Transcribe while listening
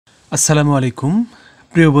আসসালামু আলাইকুম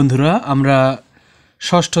প্রিয় বন্ধুরা, আমরা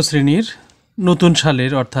ষষ্ঠ শ্রেণীর নতুন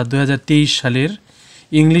সালের অর্থাৎ 2023 সালের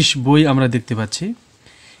ইংলিশ বই আমরা দেখতে পাচ্ছি।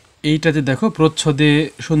 এইটাতে দেখো প্রচ্ছদে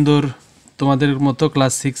সুন্দর তোমাদের মতো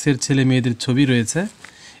ক্লাস 6-এর ছেলে মেয়েদের ছবি রয়েছে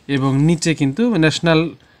এবং নিচে কিন্তু national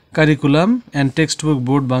curriculum and text book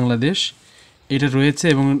board Bangladesh এটা রয়েছে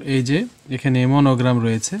এবং এই যে এখানে মনোগ্রাম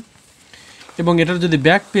রয়েছে। এবং এটার যদি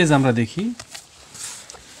ব্যাক পেজ আমরা দেখি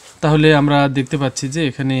তাহলে আমরা দেখতে পাচ্ছি যে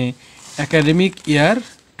এখানে একাডেমিক ইয়ার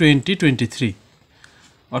 2023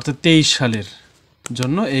 অর্থাৎ 23 সালের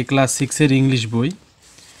জন্য এই ক্লাস 6-এর ইংলিশ বই।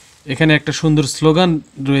 এখানে একটা সুন্দর স্লোগান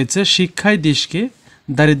রয়েছে, শিক্ষাই দেশকে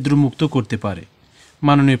দারিদ্র্যমুক্ত করতে পারে,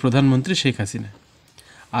 মাননীয় প্রধানমন্ত্রী শেখ হাসিনা।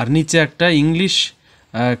 আর নিচে একটা ইংলিশ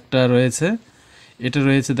একটা রয়েছে, এটা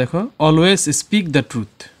রয়েছে দেখো, অলওয়েজ স্পিক দ্য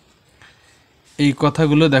ট্রুথ। এই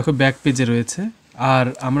কথাগুলো দেখো ব্যাক পেজে রয়েছে। আর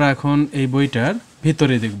আমরা এখন এই বইটার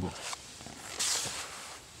ভিতরে দেখব।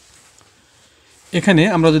 এখানে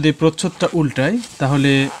আমরা যদি প্রচ্ছদটা উল্টাই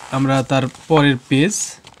তাহলে আমরা তার পরের পেজ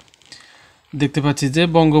দেখতে পাচ্ছি যে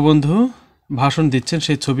বঙ্গবন্ধু ভাষণ দিচ্ছেন,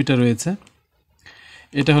 সেই ছবিটা রয়েছে।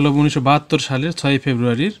 এটা হলো 1972 সালের 6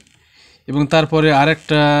 ফেব্রুয়ারির। এবং তারপরে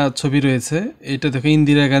আরেকটা ছবি রয়েছে, এটা দেখো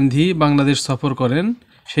ইন্দিরা গান্ধী বাংলাদেশ সফর করেন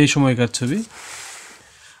সেই সময়কার ছবি।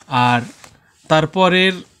 আর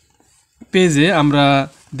তারপরের পেজে আমরা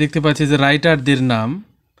দেখতে পাচ্ছি যে রাইটারদের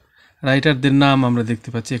নাম আমরা দেখতে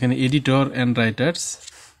পাচ্ছি এখানে, এডিটর অ্যান্ড রাইটার্স।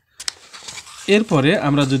 এরপরে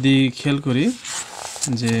আমরা যদি খেয়াল করি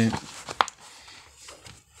যে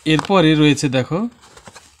এরপরে রয়েছে দেখো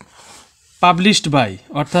পাবলিশড বাই,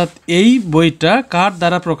 অর্থাৎ এই বইটা কার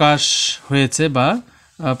দ্বারা প্রকাশ হয়েছে বা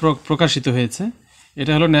প্রকাশিত হয়েছে।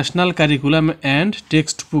 এটা হলো national curriculum and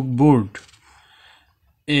text book board,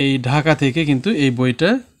 এই ঢাকা থেকে কিন্তু এই বইটা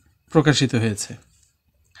প্রকাশিত হয়েছে।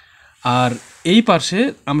 আর এই পাশে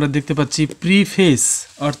আমরা দেখতে পাচ্ছি প্রিফেস,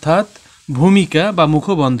 অর্থাৎ ভূমিকা বা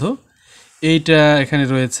মুখবন্ধ, এইটা এখানে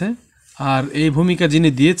রয়েছে। আর এই ভূমিকা যিনি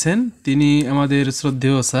দিয়েছেন তিনি আমাদের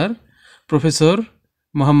শ্রদ্ধেয় sir professor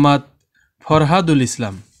Mohammad Farhadul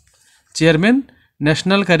Islam, chairman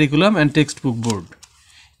national curriculum and text book board.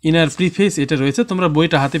 Inner preface এটা রয়েছে, তোমরা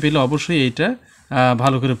বইটা হাতে পেলে অবশ্যই এইটা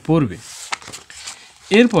ভালো করে পড়বে।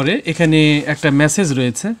 এরপরে এখানে একটা মেসেজ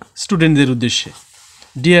রয়েছে স্টুডেন্টদের উদ্দেশ্যে,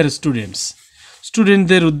 ডিয়ার স্টুডেন্টস,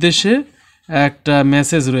 স্টুডেন্টদের উদ্দেশ্যে একটা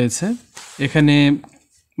মেসেজ রয়েছে। এখানে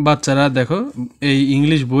বাচ্চারা দেখো এই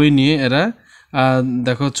ইংলিশ বই নিয়ে এরা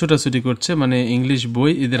দেখো ছোটাছুটি করছে, মানে ইংলিশ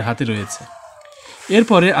বই এদের হাতে রয়েছে।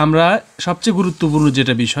 এরপরে আমরা সবচেয়ে গুরুত্বপূর্ণ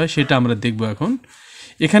যেটা বিষয় সেটা আমরা দেখব এখন।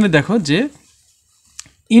 এখানে দেখো যে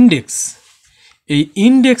ইন্ডেক্স, এই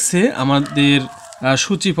ইন্ডেক্সে আমাদের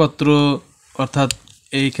সূচিপত্র, অর্থাৎ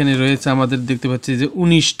এইখানে রয়েছে আমাদের দেখতে পাচ্ছি যে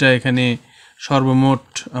 19টা এখানে সর্বমোট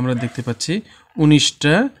আমরা দেখতে পাচ্ছি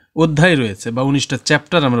 19টা অধ্যায় রয়েছে বা 19টা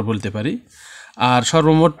চ্যাপ্টার আমরা বলতে পারি। আর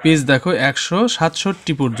সর্বমোট পেজ দেখো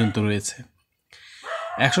 167 পর্যন্ত রয়েছে,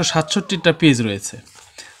 167টা পেজ রয়েছে।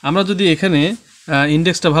 আমরা যদি এখানে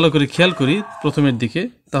ইন্ডেক্সটা ভালো করে খেয়াল করি প্রথমের দিকে,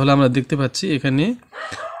 তাহলে আমরা দেখতে পাচ্ছি এখানে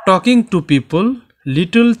talking to people,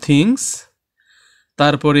 little things,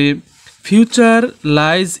 তারপরে future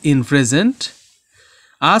lies in present,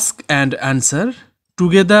 ask and answer,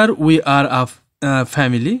 together we are a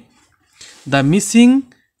family, the missing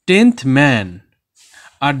 10th man,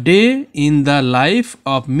 a day in the life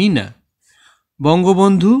of Mina,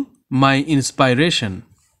 Bangabandhu my inspiration,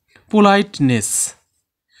 politeness,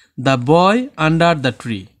 the boy under the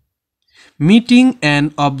tree, meeting an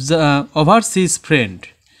overseas friend,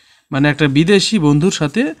 মানে একটা বিদেশি বন্ধুর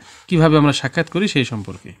সাথে কিভাবে আমরা সাক্ষাৎ করি সেই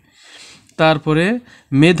সম্পর্কে। তারপরে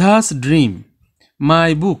মেধাস ড্রিম, মাই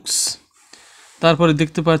বুকস, তারপরে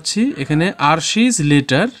দেখতে পাচ্ছি এখানে আরশিজ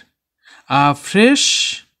letter, a fresh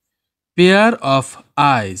pair of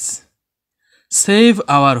eyes, save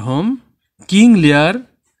our home, king লিয়ার,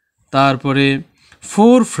 তারপরে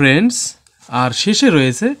 4 ফ্রেন্ডস। আর শেষে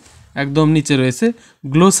রয়েছে একদম নিচে রয়েছে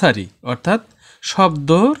গ্লোসারি, অর্থাৎ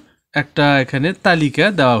শব্দর একটা এখানে তালিকা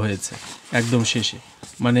দেওয়া হয়েছে একদম শেষে,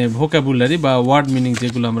 মানে ভোকাবুলারি বা ওয়ার্ড মিনিং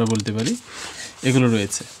যেগুলো আমরা বলতে পারি এগুলো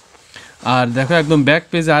রয়েছে। আর দেখো একদম ব্যাক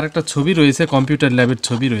পেজে আর একটা ছবি রয়েছে, কম্পিউটার ল্যাবের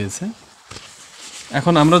ছবি রয়েছে।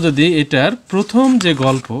 এখন আমরা যদি এটার প্রথম যে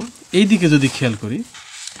গল্প এই দিকে যদি খেয়াল করি,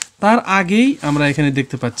 তার আগেই আমরা এখানে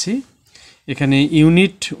দেখতে পাচ্ছি এখানে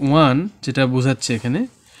ইউনিট 1 যেটা বোঝাচ্ছে এখানে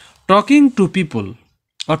টকিং টু পিপল,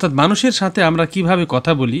 অর্থাৎ মানুষের সাথে আমরা কিভাবে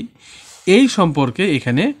কথা বলি এই সম্পর্কে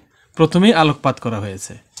এখানে প্রথমেই আলোকপাত করা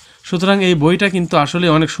হয়েছে। সুতরাং এই বইটা কিন্তু আসলে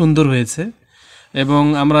অনেক সুন্দর হয়েছে এবং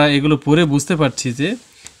আমরা এগুলো পড়ে বুঝতে পারছি যে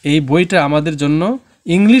এই বইটা আমাদের জন্য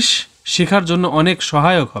ইংলিশ শেখার জন্য অনেক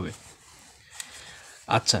সহায়ক হবে।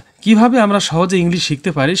 আচ্ছা, কিভাবে আমরা সহজে ইংলিশ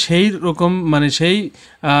শিখতে পারি সেই রকম মানে সেই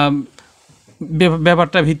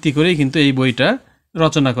ব্যাপারটা ভিত্তি করেই কিন্তু এই বইটা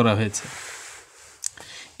রচনা করা হয়েছে।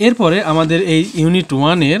 এরপরে আমাদের এই ইউনিট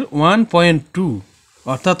 1-এর 1.2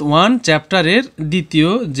 অর্থাৎ 1 চ্যাপ্টারের দ্বিতীয়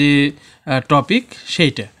যে টপিক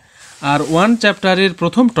সেইটা, আর 1 চ্যাপ্টারের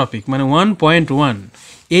প্রথম টপিক মানে 1.1,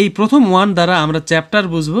 এই প্রথম 1 দ্বারা আমরা চ্যাপ্টার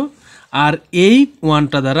বুঝবো, আর এই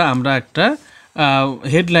 1টা দ্বারা আমরা একটা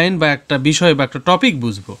হেডলাইন বা একটা বিষয় বা একটা টপিক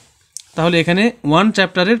বুঝবো। তাহলে এখানে 1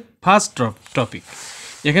 চ্যাপ্টারের ফার্স্ট টপিক,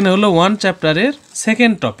 এখানে হলো 1 চ্যাপ্টারের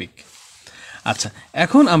সেকেন্ড টপিক। আচ্ছা,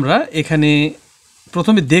 এখন আমরা এখানে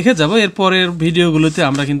প্রথমে দেখে যাব, এরপরের ভিডিওগুলোতে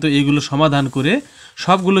আমরা কিন্তু এইগুলো সমাধান করে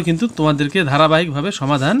সবগুলো কিন্তু তোমাদেরকে ধারাবাহিকভাবে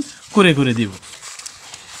সমাধান করে করে দিব।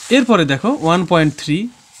 এরপরে দেখো 1.3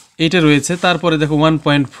 এইটা রয়েছে, তারপরে দেখো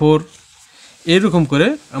 1.4, এরকম করে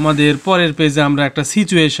আমাদের পরের পেজে আমরা একটা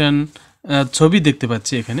সিচুয়েশন ছবি দেখতে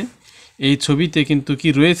পাচ্ছি। এখানে এই ছবিতে কিন্তু কি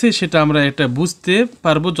রয়েছে সেটা আমরা এটা বুঝতে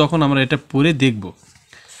পারবো যখন আমরা এটা পড়ে দেখব।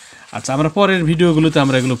 আচ্ছা, আমরা পরের ভিডিওগুলোতে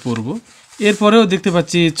আমরা এগুলো পড়ব। এরপরেও দেখতে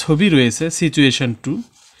পাচ্ছি ছবি রয়েছে সিচুয়েশন 2,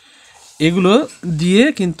 এগুলো দিয়ে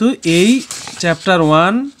কিন্তু এই চ্যাপ্টার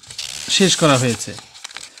 1 শেষ করা হয়েছে।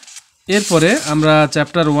 এরপরে আমরা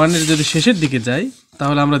চ্যাপ্টার 1-এর যদি শেষের দিকে যাই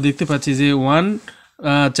তাহলে আমরা দেখতে পাচ্ছি যে 1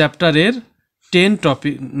 চ্যাপ্টারের 10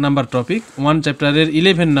 নাম্বার টপিক, 1 চ্যাপ্টারের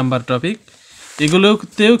 11 নাম্বার টপিক,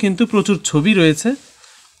 এগুলোতেও কিন্তু প্রচুর ছবি রয়েছে।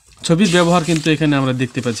 ছবির ব্যবহার কিন্তু এখানে আমরা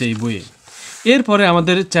দেখতে পাচ্ছি এই বইয়ে। এরপরে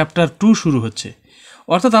আমাদের চ্যাপ্টার 2 শুরু হচ্ছে,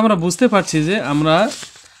 অর্থাৎ আমরা বুঝতে পারছি যে আমরা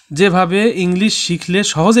যেভাবে ইংলিশ শিখলে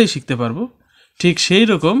সহজেই শিখতে পারবো, ঠিক সেই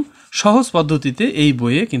রকম সহজ পদ্ধতিতে এই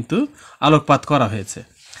বইয়ে কিন্তু আলোকপাত করা হয়েছে।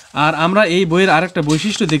 আর আমরা এই বইয়ের আরেকটা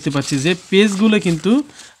বৈশিষ্ট্য দেখতে পাচ্ছি যে পেজগুলো কিন্তু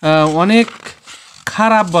অনেক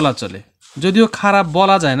খারাপ বলা চলে, যদিও খারাপ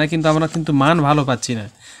বলা যায় না, কিন্তু আমরা কিন্তু মান ভালো পাচ্ছি না।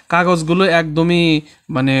 কাগজগুলো একদমই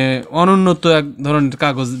মানে অনুন্নত এক ধরনের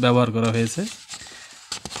কাগজ ব্যবহার করা হয়েছে।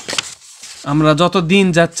 আমরা যত দিন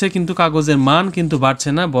যাচ্ছে কিন্তু কাগজের মান কিন্তু বাড়ছে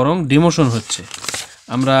না, বরং ডিমোশন হচ্ছে।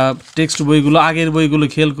 আমরা টেক্সট বইগুলো, আগের বইগুলো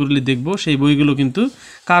খেয়াল করলে দেখব সেই বইগুলো কিন্তু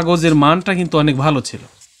কাগজের মানটা কিন্তু অনেক ভালো ছিল,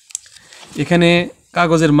 এখানে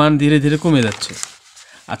কাগজের মান ধীরে ধীরে কমে যাচ্ছে।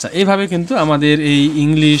 আচ্ছা, এইভাবে কিন্তু আমাদের এই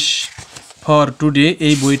ইংলিশ ফর টুডে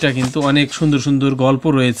এই বইটা কিন্তু অনেক সুন্দর সুন্দর গল্প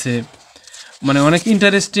রয়েছে, মানে অনেক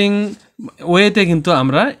ইন্টারেস্টিং ওয়েতে কিন্তু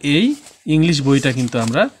আমরা এই ইংলিশ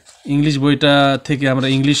বইটা থেকে আমরা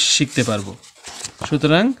ইংলিশ শিখতে পারবো।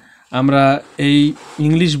 সুতরাং আমরা এই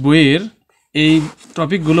ইংলিশ বইয়ের এই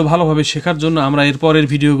টপিকগুলো ভালোভাবে শেখার জন্য আমরা এর পরের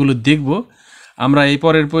ভিডিওগুলো দেখব। আমরা এই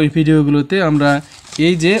পরের ভিডিওগুলোতে আমরা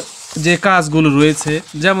এই যে কাজগুলো রয়েছে,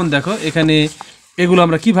 যেমন দেখো এখানে এগুলো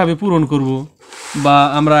আমরা কিভাবে পূরণ করব, বা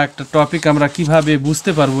আমরা একটা টপিক আমরা কিভাবে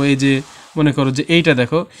বুঝতে পারবো। এই যে মনে করো যে এইটা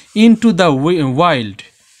দেখো, ইনটু দ্য ওয়াইল্ড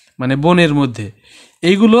মানে বনের মধ্যে,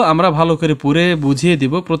 এইগুলো আমরা ভালো করে পড়ে বুঝিয়ে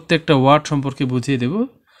দেব, প্রত্যেকটা ওয়ার্ড সম্পর্কে বুঝিয়ে দেব।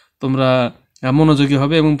 তোমরা মনোযোগী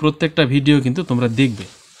হবে এবং প্রত্যেকটা ভিডিও কিন্তু তোমরা দেখবে।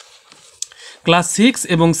 ক্লাস 6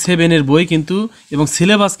 এবং 7-এর বই কিন্তু এবং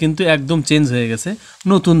সিলেবাস কিন্তু একদম চেঞ্জ হয়ে গেছে,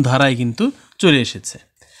 নতুন ধারায় কিন্তু চলে এসেছে।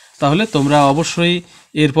 তাহলে তোমরা অবশ্যই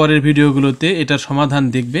এরপরের ভিডিওগুলোতে এটার সমাধান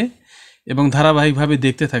দেখবে এবং ধারাবাহিকভাবে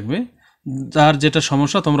দেখতে থাকবে। যার যেটা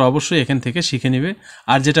সমস্যা তোমরা অবশ্যই এখান থেকে শিখে নেবে,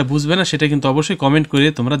 আর যেটা বুঝবে না সেটা কিন্তু অবশ্যই কমেন্ট করে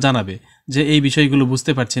তোমরা জানাবে যে এই বিষয়গুলো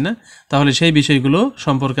বুঝতে পারছি না, তাহলে সেই বিষয়গুলো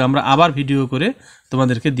সম্পর্কে আমরা আবার ভিডিও করে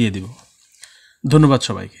তোমাদেরকে দিয়ে দেব। ধন্যবাদ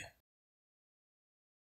সবাইকে।